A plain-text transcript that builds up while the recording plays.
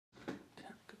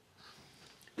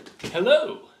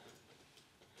Hello,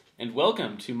 and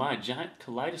welcome to my giant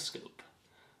kaleidoscope.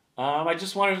 I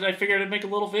figured I'd make a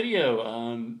little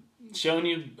video showing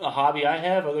you a hobby I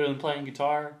have other than playing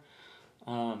guitar.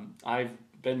 I've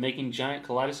been making giant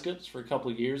kaleidoscopes for a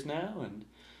couple of years now,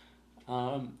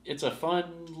 and it's a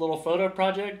fun little photo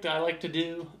project I like to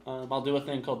do. I'll do a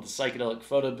thing called the psychedelic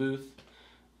photo booth,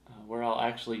 where I'll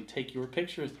actually take your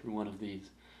picture through one of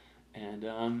these. And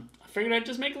I figured I'd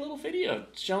just make a little video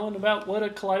showing about what a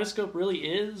kaleidoscope really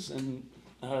is and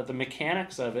the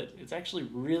mechanics of it. It's actually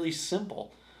really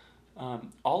simple.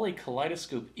 All a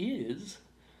kaleidoscope is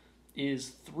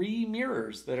three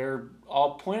mirrors that are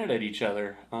all pointed at each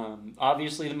other.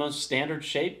 Obviously the most standard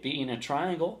shape being a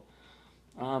triangle,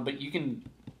 but you can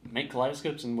make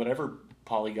kaleidoscopes in whatever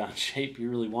polygon shape you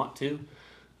really want to.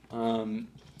 And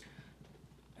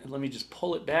let me just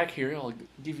pull it back here. I'll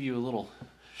give you a little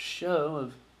show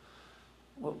of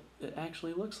what it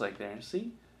actually looks like there.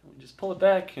 See? Just pull it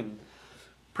back, and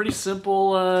pretty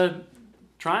simple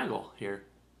triangle here.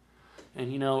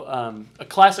 And a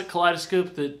classic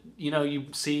kaleidoscope that you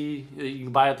see that you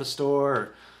can buy at the store,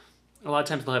 or a lot of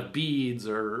times they'll have beads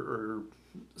or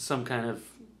some kind of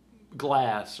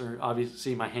glass, or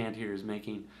obviously my hand here is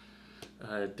making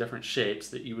different shapes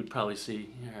that you would probably see.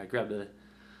 Here, I grabbed a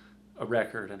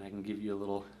record and I can give you a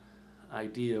little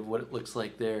idea of what it looks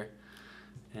like there.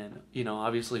 And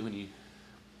obviously when you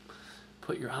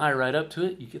put your eye right up to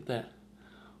it, you get that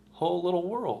whole little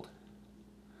world.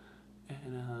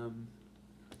 And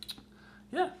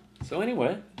yeah, so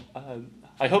anyway,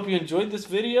 I hope you enjoyed this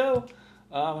video.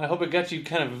 I hope it got you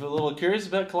kind of a little curious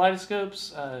about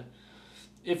kaleidoscopes.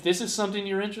 If this is something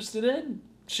you're interested in,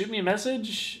 shoot me a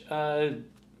message. I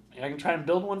can try and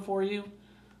build one for you.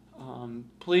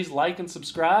 Please like and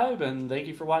subscribe, and thank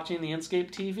you for watching the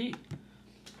Enscape TV.